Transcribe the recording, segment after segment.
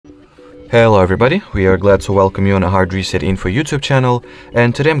Hello everybody, we are glad to welcome you on a HardReset.Info YouTube channel,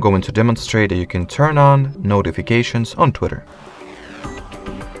 and today I'm going to demonstrate that you can turn on notifications on Twitter.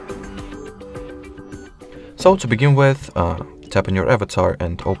 So to begin with, tap on your avatar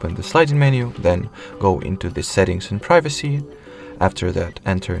and open the sliding menu, then go into the settings and privacy. After that,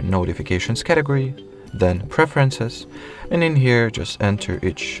 enter notifications category, then preferences, and in here just enter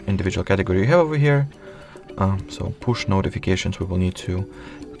each individual category you have over here. So push notifications we will need to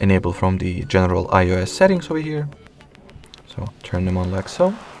enable from the general iOS settings over here. So turn them on like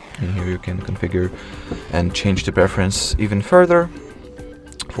so. And here you can configure and change the preference even further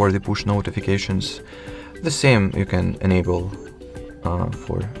for the push notifications. The same you can enable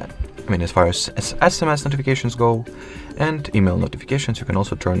as far as SMS notifications go, and email notifications you can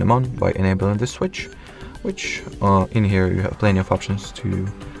also turn them on by enabling this switch, which in here you have plenty of options to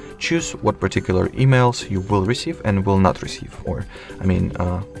choose what particular emails you will receive and will not receive, or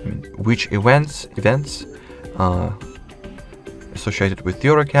which events associated with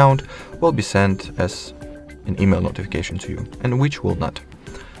your account will be sent as an email notification to you and which will not.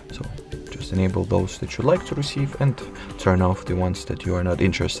 So just enable those that you like to receive and turn off the ones that you are not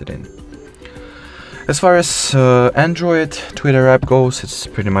interested in. As far as Android Twitter app goes, it's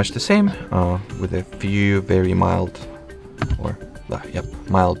pretty much the same, with a few very mild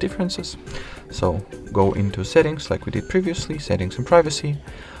differences. So go into settings like we did previously, settings and privacy.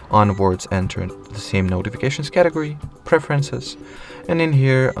 Onwards, enter the same notifications category, preferences, and in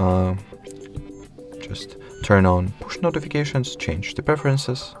here just turn on push notifications, change the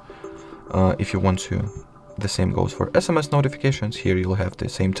preferences. If you want to, the same goes for SMS notifications. Here you'll have the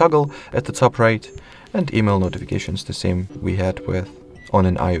same toggle at the top right, and email notifications the same we had on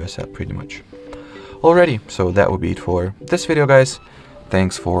an iOS app pretty much. Alrighty, so that would be it for this video, guys.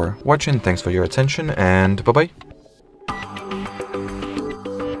 Thanks for watching, thanks for your attention, and bye-bye.